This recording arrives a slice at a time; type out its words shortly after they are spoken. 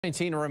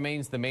COVID-19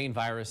 remains the main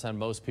virus on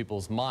most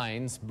people's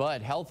minds,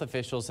 but health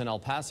officials in El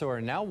Paso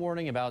are now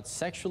warning about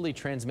sexually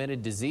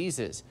transmitted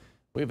diseases.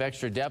 We have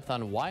extra depth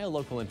on why a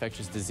local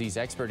infectious disease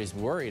expert is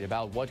worried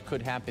about what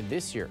could happen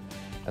this year.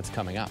 That's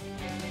coming up.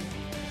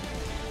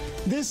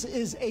 This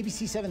is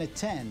ABC 7 at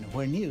 10,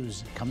 where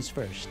news comes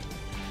first.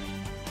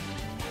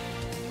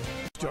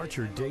 Start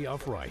your day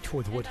off right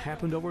with what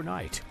happened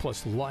overnight,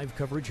 plus live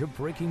coverage of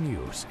breaking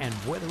news and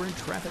weather and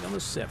traffic on the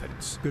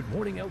 7s. Good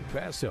morning, El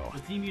Paso.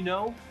 The team you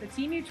know, the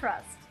team you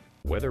trust.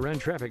 Weather and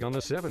traffic on the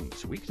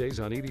 7s. Weekdays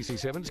on ABC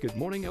 7's Good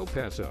Morning, El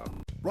Paso.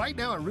 Right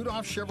now at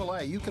Rudolph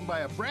Chevrolet, you can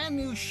buy a brand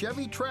new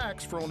Chevy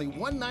Trax for only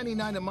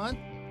 $199 a month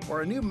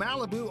or a new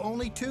Malibu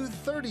only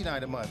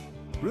 $239 a month.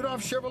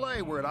 Rudolph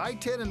Chevrolet, we're at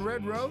I-10 and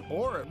Red Road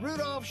or at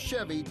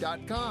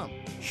rudolphchevy.com.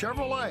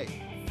 Chevrolet,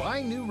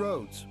 find new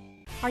roads.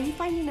 Are you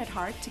finding it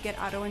hard to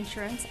get auto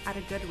insurance at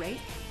a good rate?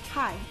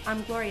 Hi,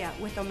 I'm Gloria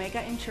with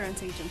Omega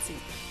Insurance Agency,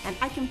 and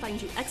I can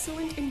find you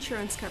excellent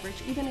insurance coverage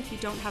even if you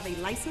don't have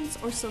a license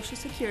or social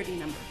security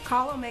number.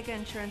 Call Omega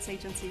Insurance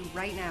Agency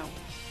right now.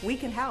 We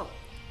can help.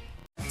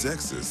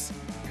 Texas,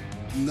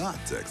 not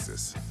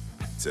Texas.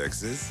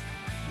 Texas,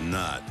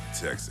 not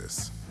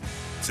Texas.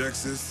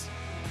 Texas,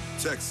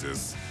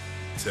 Texas,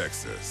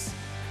 Texas.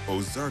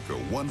 Ozarka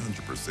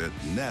 100%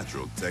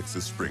 natural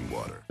Texas spring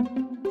water.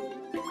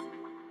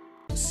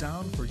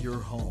 Sound for your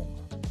home.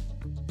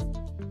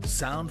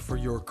 Sound for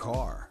your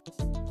car.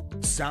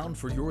 Sound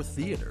for your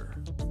theater.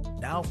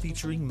 Now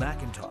featuring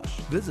Macintosh.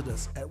 Visit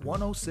us at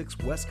 106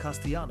 West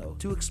Castellano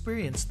to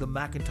experience the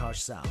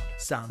Macintosh sound.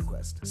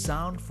 SoundQuest,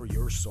 sound for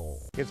your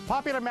soul. It's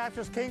Popular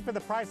Mattress King for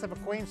the price of a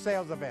queen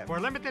sales event. For a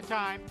limited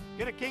time,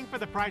 get a king for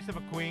the price of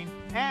a queen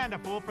and a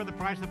full for the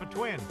price of a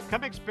twin.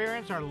 Come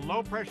experience our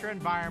low-pressure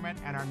environment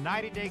and our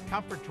 90-day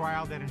comfort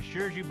trial that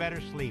ensures you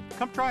better sleep.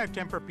 Come try a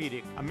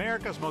Tempur-Pedic,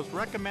 America's most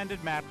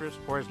recommended mattress,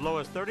 for as low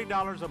as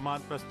 $30 a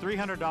month plus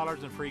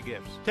 $300 in free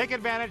gifts. Take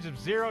advantage of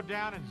 0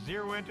 down and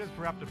 0 interest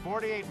for up to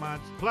 48 months.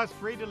 Plus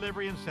free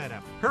delivery and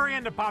setup. Hurry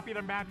into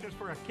Popular Mattress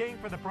for a king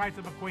for the price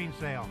of a queen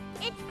sale.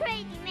 It's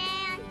crazy,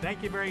 man.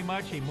 Thank you very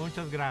much y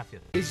muchas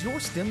gracias. Is your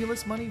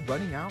stimulus money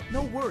running out?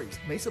 No worries.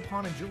 Mesa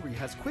Pawn and Jewelry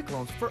has quick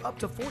loans for up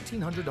to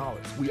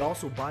 $1,400. We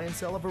also buy and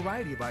sell a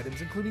variety of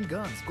items including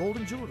guns, gold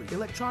and jewelry,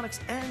 electronics,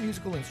 and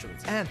musical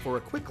instruments. And for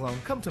a quick loan,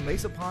 come to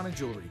Mesa Pawn and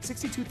Jewelry,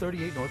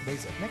 6238 North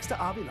Mesa, next to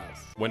Avila's.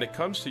 When it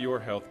comes to your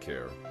health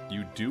care,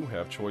 you do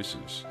have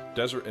choices.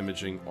 Desert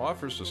Imaging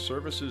offers the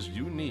services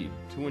you need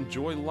to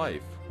enjoy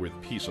life with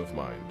peace of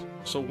mind.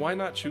 So why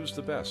not choose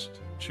the best?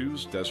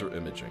 Choose Desert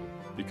Imaging,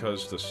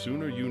 because the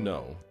sooner you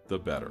know, the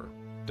better.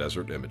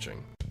 Desert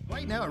Imaging.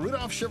 Right now at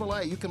Rudolph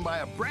Chevrolet, you can buy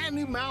a brand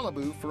new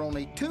Malibu for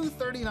only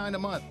 $239 a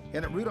month.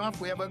 And at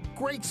Rudolph, we have a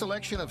great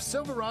selection of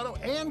Silverado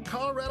and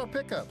Colorado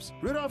pickups.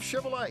 Rudolph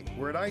Chevrolet,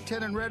 we're at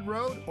I-10 and Red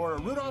Road or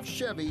at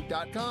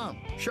rudolphchevy.com.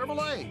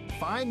 Chevrolet,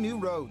 find new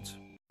roads.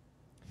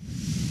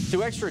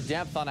 To extra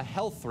depth on a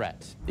health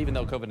threat. Even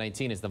though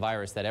COVID-19 is the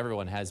virus that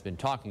everyone has been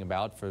talking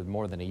about for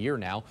more than a year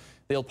now,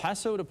 the El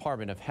Paso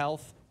Department of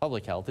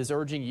Public Health is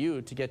urging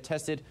you to get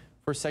tested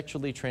for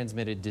sexually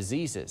transmitted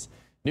diseases.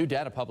 New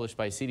data published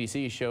by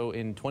CDC show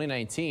in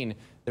 2019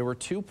 there were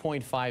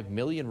 2.5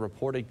 million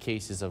reported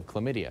cases of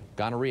chlamydia,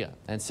 gonorrhea,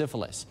 and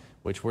syphilis,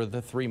 which were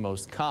the 3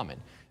 most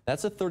common.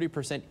 That's a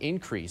 30%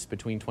 increase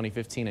between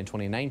 2015 and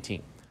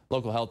 2019.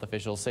 Local health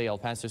officials say El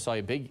Paso saw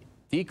a big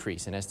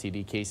decrease in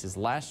STD cases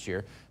last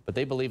year, but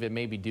they believe it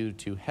may be due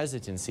to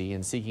hesitancy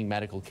in seeking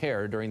medical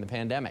care during the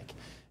pandemic.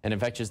 An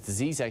infectious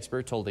disease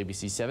expert told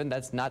ABC 7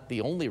 that's not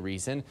the only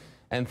reason,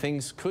 and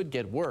things could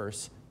get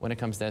worse when it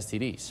comes to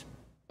STDs.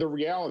 The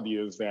reality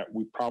is that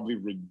we probably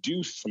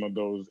reduced some of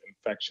those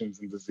infections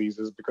and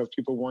diseases because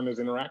people weren't as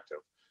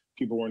interactive,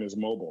 people weren't as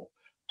mobile.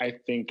 I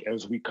think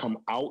as we come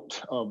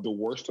out of the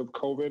worst of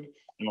COVID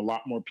and a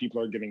lot more people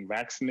are getting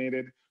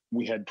vaccinated,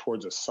 we head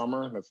towards a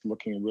summer that's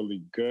looking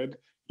really good.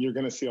 You're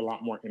going to see a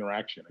lot more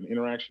interaction, and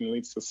interaction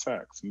leads to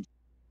sex.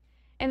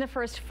 In the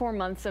first 4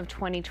 months of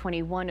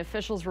 2021,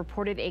 officials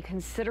reported a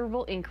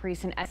considerable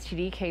increase in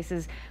STD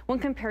cases when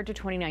compared to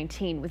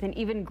 2019, with an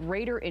even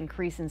greater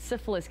increase in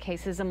syphilis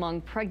cases among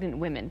pregnant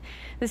women.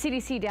 The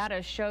CDC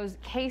data shows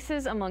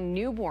cases among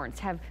newborns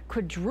have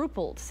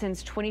quadrupled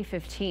since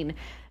 2015.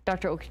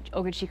 Dr.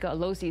 Ogachika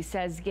Alozi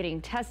says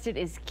getting tested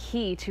is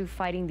key to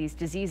fighting these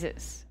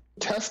diseases.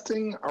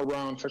 Testing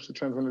around sexually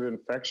transmitted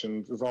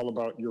infections is all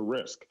about your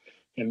risk.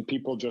 And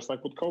people, just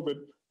like with COVID,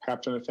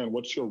 have to understand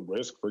what's your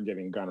risk for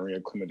getting gonorrhea,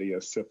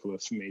 chlamydia,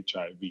 syphilis, and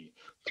HIV.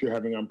 If you're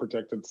having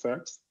unprotected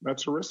sex,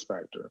 that's a risk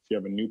factor. If you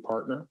have a new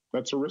partner,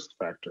 that's a risk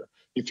factor.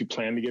 If you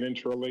plan to get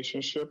into a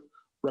relationship,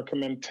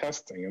 recommend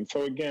testing. And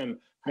so again,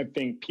 I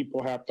think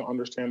people have to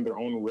understand their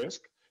own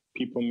risk.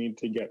 People need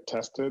to get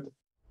tested.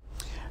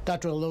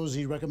 Dr.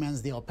 Alozi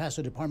recommends the El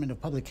Paso Department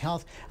of Public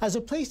Health as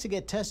a place to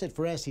get tested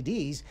for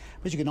STDs,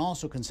 but you can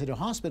also consider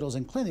hospitals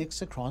and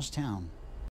clinics across town.